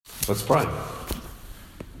Let's pray.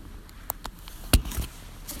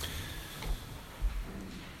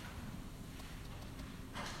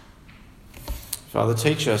 Father,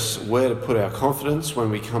 teach us where to put our confidence when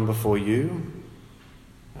we come before you,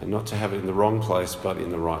 and not to have it in the wrong place, but in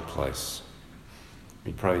the right place.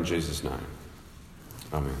 We pray in Jesus' name.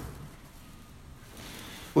 Amen.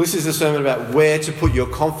 Well, this is a sermon about where to put your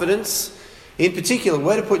confidence. In particular,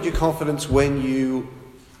 where to put your confidence when you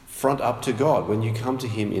front up to God, when you come to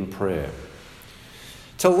him in prayer.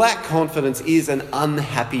 To lack confidence is an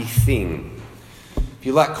unhappy thing. If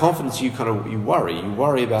you lack confidence, you worry. You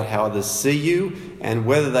worry about how others see you and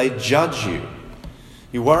whether they judge you.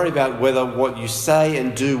 You worry about whether what you say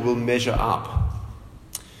and do will measure up.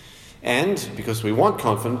 And because we want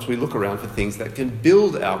confidence, we look around for things that can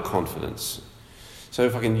build our confidence. So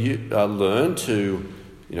if I can learn to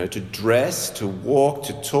dress, to walk,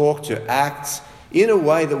 to talk, to act in a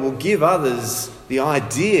way that will give others the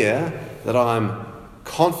idea that I'm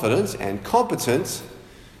confident and competent,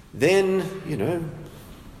 then,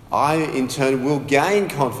 I in turn will gain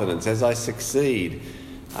confidence as I succeed.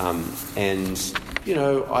 I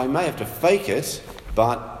may have to fake it,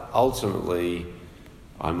 but ultimately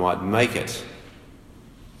I might make it.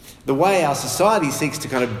 The way our society seeks to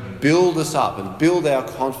kind of build us up and build our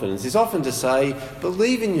confidence is often to say,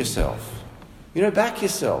 believe in yourself. Back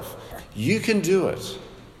yourself. You can do it.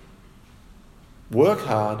 Work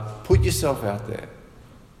hard. Put yourself out there.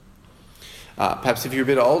 Perhaps if you're a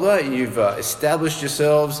bit older, you've established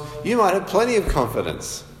yourselves, you might have plenty of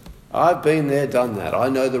confidence. I've been there, done that. I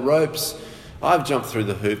know the ropes. I've jumped through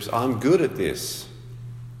the hoops. I'm good at this.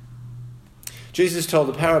 Jesus told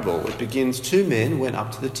a parable. It begins, 2 men went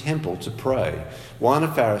up to the temple to pray. One a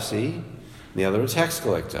Pharisee, and the other a tax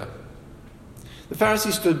collector. The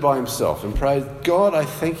Pharisee stood by himself and prayed, God, I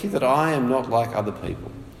thank you that I am not like other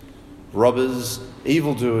people, robbers,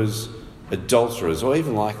 evildoers, adulterers, or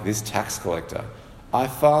even like this tax collector. I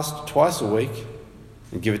fast twice a week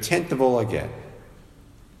and give 1/10 of all I get.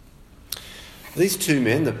 These 2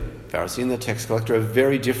 men, the Pharisee and the tax collector, are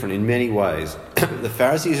very different in many ways. The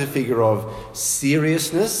Pharisee is a figure of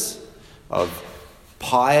seriousness, of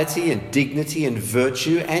piety and dignity and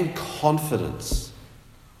virtue and confidence.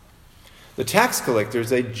 The tax collector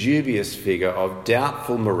is a dubious figure of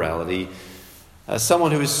doubtful morality,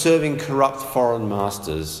 someone who is serving corrupt foreign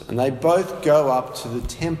masters, and they both go up to the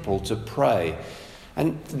temple to pray.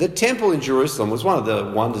 And the temple in Jerusalem was one of the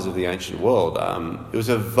wonders of the ancient world. It was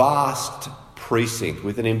a vast precinct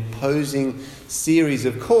with an imposing series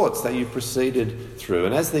of courts that you proceeded through.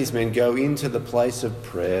 And as these men go into the place of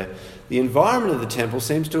prayer, the environment of the temple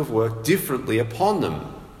seems to have worked differently upon them.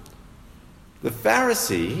 The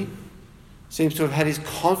Pharisee seems to have had his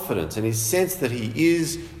confidence and his sense that he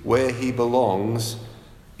is where he belongs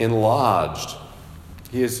enlarged.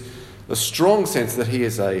 He has a strong sense that he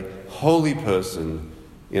is a holy person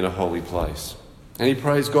in a holy place. And he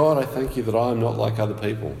prays, God, I thank you that I am not like other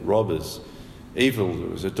people, robbers,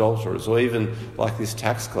 evildoers, adulterers, or even like this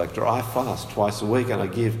tax collector. I fast twice a week and I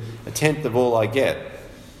give 1/10 of all I get.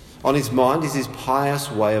 On his mind is his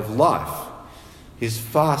pious way of life. His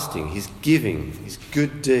fasting, his giving, his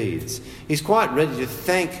good deeds. He's quite ready to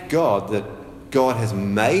thank God that God has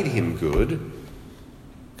made him good.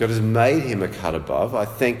 God has made him a cut above. I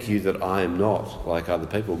thank you that I am not like other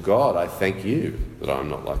people. God, I thank you that I am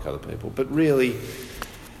not like other people. But really,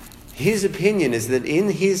 his opinion is that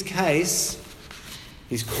in his case,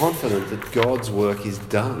 he's confident that God's work is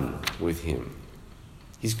done with him.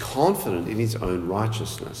 He's confident in his own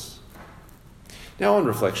righteousness. Now, on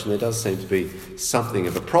reflection, there does seem to be something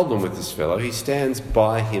of a problem with this fellow. He stands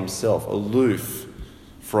by himself, aloof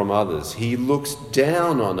from others. He looks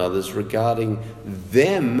down on others, regarding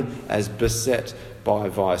them as beset by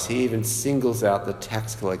vice. He even singles out the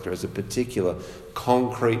tax collector as a particular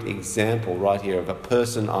concrete example right here of a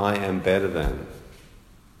person I am better than.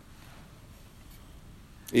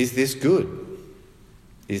 Is this good?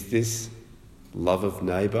 Is this love of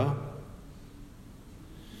neighbour?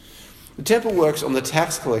 The temple works on the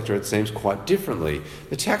tax collector, it seems, quite differently.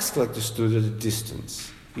 The tax collector stood at a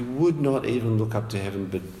distance. He would not even look up to heaven,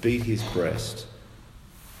 but beat his breast.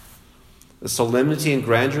 The solemnity and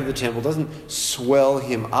grandeur of the temple doesn't swell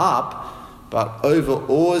him up, but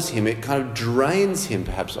overawes him. It kind of drains him,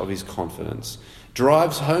 perhaps, of his confidence.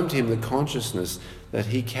 Drives home to him the consciousness that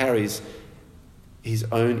he carries his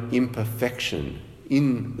own imperfection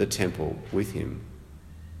in the temple with him.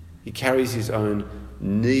 He carries his own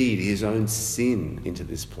need, his own sin into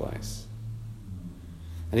this place.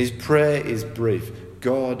 And his prayer is brief.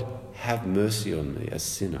 God, have mercy on me, a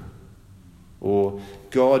sinner. Or,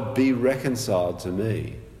 God, be reconciled to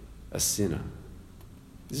me, a sinner.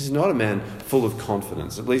 This is not a man full of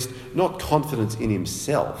confidence, at least not confidence in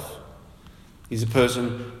himself. He's a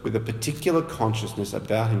person with a particular consciousness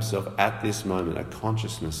about himself at this moment, a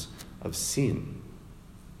consciousness of sin.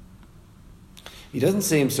 He doesn't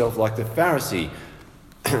see himself like the Pharisee,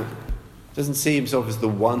 doesn't see himself as the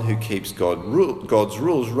one who keeps God's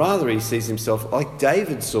rules. Rather, he sees himself like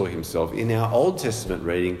David saw himself in our Old Testament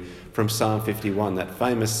reading from Psalm 51, that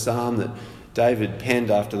famous psalm that David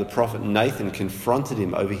penned after the prophet Nathan confronted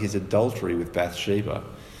him over his adultery with Bathsheba.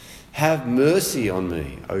 Have mercy on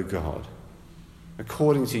me, O God,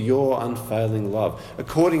 according to your unfailing love.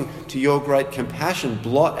 According to your great compassion,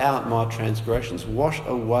 blot out my transgressions. Wash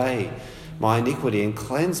away my iniquity and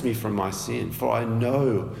cleanse me from my sin. For I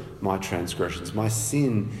know my transgressions. My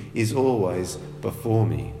sin is always before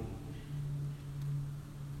me.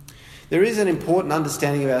 There is an important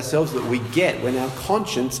understanding of ourselves that we get when our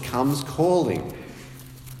conscience comes calling.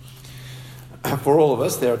 For all of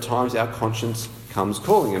us, there are times our conscience comes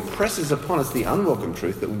calling and presses upon us the unwelcome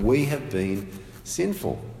truth that we have been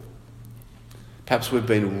sinful. Perhaps we've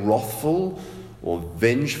been wrathful or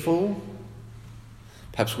vengeful.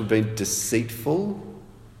 Perhaps we've been deceitful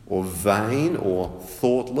or vain or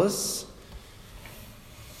thoughtless.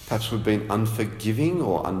 Perhaps we've been unforgiving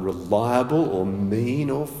or unreliable or mean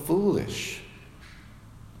or foolish.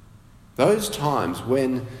 Those times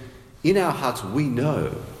when in our hearts we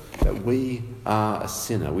know that we are a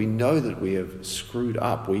sinner. We know that we have screwed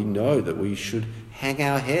up. We know that we should hang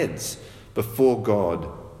our heads before God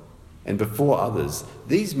and before others.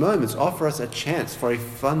 These moments offer us a chance for a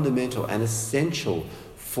fundamental and essential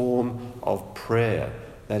form of prayer.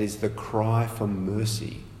 That is the cry for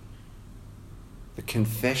mercy, the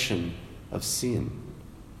confession of sin,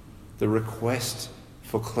 the request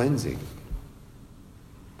for cleansing.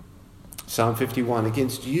 Psalm 51,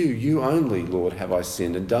 against you only, Lord, have I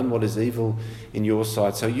sinned and done what is evil in your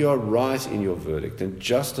sight. So you are right in your verdict and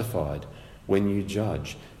justified when you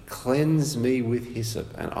judge. Cleanse me with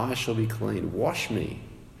hyssop and I shall be clean. Wash me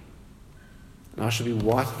and I shall be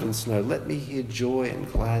whiter than snow. Let me hear joy and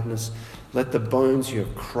gladness. Let the bones you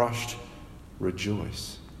have crushed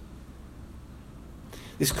rejoice.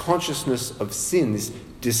 This consciousness of sin, this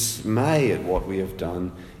dismay at what we have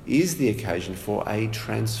done, is the occasion for a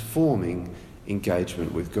transforming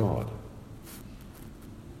engagement with God.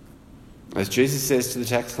 As Jesus says to the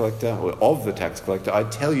tax collector, or of the tax collector, I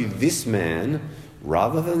tell you, this man,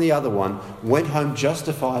 rather than the other one, went home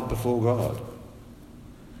justified before God.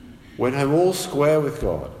 Went home all square with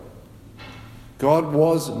God. God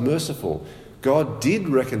was merciful. God did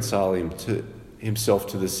reconcile himself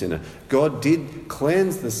to the sinner. God did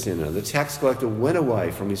cleanse the sinner. The tax collector went away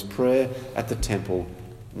from his prayer at the temple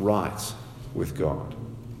right with God.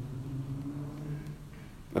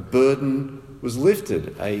 A burden was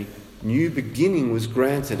lifted. A new beginning was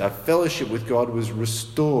granted. A fellowship with God was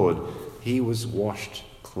restored. He was washed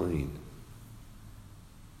clean.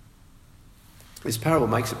 This parable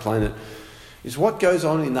makes it plain that it's what goes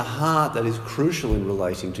on in the heart that is crucial in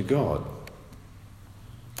relating to God.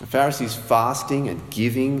 The Pharisee's fasting and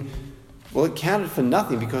giving, well, it counted for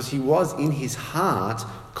nothing because he was in his heart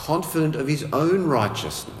confident of his own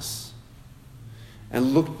righteousness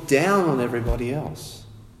and looked down on everybody else.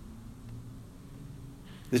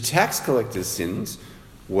 The tax collector's sins,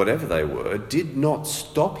 whatever they were, did not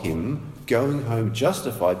stop him going home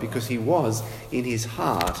justified because he was, in his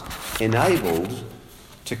heart, enabled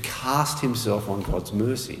to cast himself on God's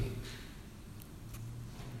mercy.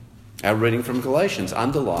 Our reading from Galatians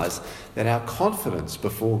underlies that our confidence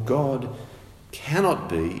before God cannot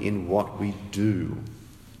be in what we do,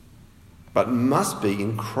 but must be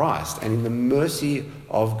in Christ and in the mercy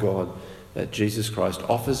of God that Jesus Christ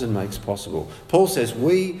offers and makes possible. Paul says,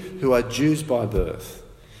 we who are Jews by birth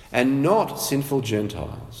and not sinful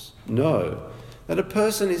Gentiles know that a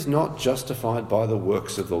person is not justified by the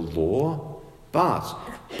works of the law, but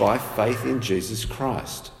by faith in Jesus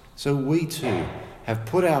Christ. So we too have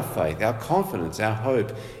put our faith, our confidence, our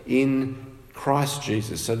hope in Christ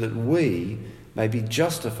Jesus so that we may be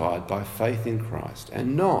justified by faith in Christ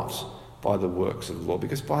and not by the works of the law,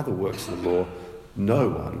 because by the works of the law no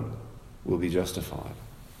one will be justified.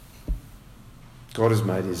 God has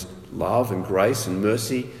made his love and grace and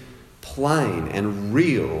mercy plain and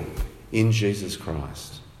real in Jesus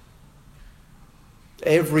Christ.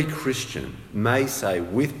 Every Christian may say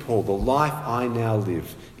with Paul, the life I now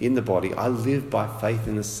live in the body, I live by faith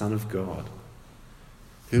in the Son of God,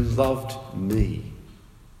 who loved me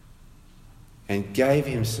and gave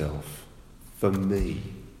himself for me.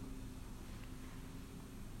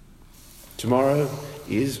 Tomorrow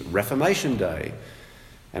is Reformation Day.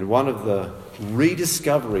 And one of the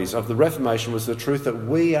rediscoveries of the Reformation was the truth that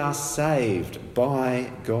we are saved by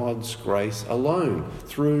God's grace alone,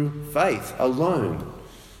 through faith alone.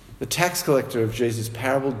 The tax collector of Jesus'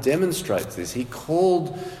 parable demonstrates this. He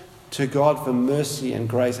called to God for mercy and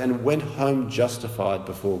grace and went home justified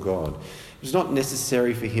before God. It was not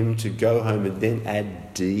necessary for him to go home and then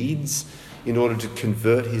add deeds in order to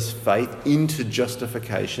convert his faith into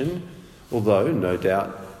justification, although no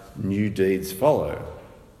doubt new deeds follow.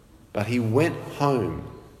 But he went home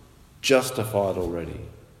justified already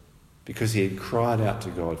because he had cried out to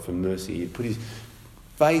God for mercy. He had put his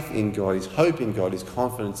faith in God, his hope in God, his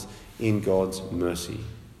confidence in God's mercy.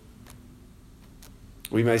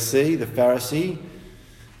 We may see the Pharisee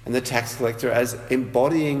and the tax collector as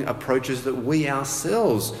embodying approaches that we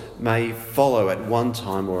ourselves may follow at one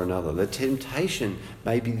time or another. The temptation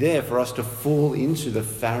may be there for us to fall into the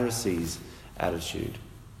Pharisee's attitude.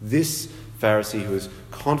 This Pharisee who is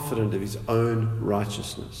confident of his own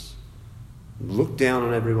righteousness. Look down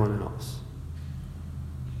on everyone else.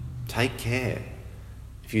 Take care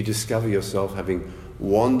if you discover yourself having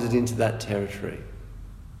wandered into that territory.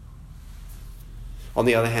 On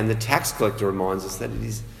the other hand, the tax collector reminds us that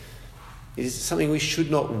it is something we should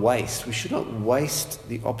not waste. We should not waste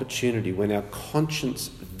the opportunity when our conscience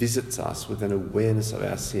visits us with an awareness of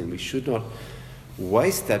our sin. We should not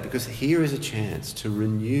waste that, because here is a chance to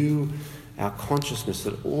renew our consciousness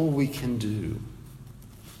that all we can do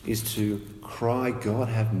is to cry, God,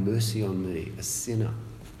 have mercy on me, a sinner.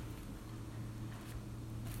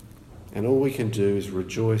 And all we can do is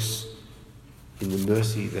rejoice in the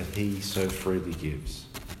mercy that he so freely gives.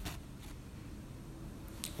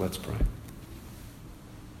 Let's pray.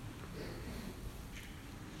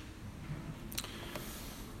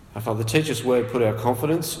 Our Father, teach us where to put our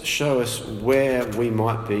confidence. Show us where we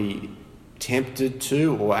might be tempted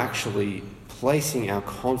to, or actually placing our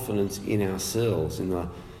confidence in ourselves, in the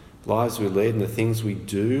lives we lead and the things we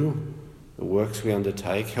do, the works we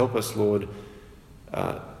undertake. Help us, Lord,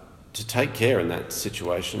 to take care in that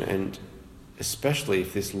situation, and especially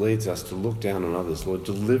if this leads us to look down on others. Lord,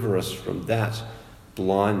 deliver us from that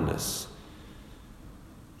blindness.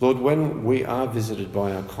 Lord, when we are visited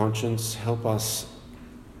by our conscience, help us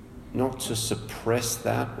not to suppress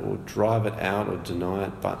that or drive it out or deny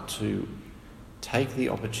it, but to take the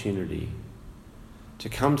opportunity to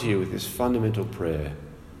come to you with this fundamental prayer: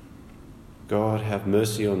 God, have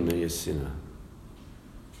mercy on me, a sinner.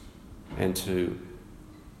 And to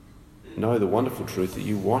know the wonderful truth that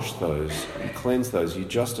you wash those, you cleanse those, you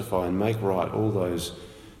justify and make right all those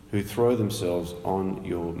who throw themselves on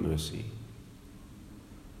your mercy.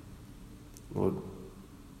 Lord,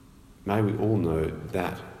 may we all know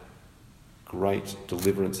that great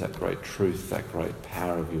deliverance, that great truth, that great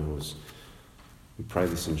power of yours. We pray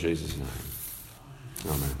this in Jesus' name.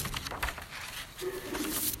 Amen.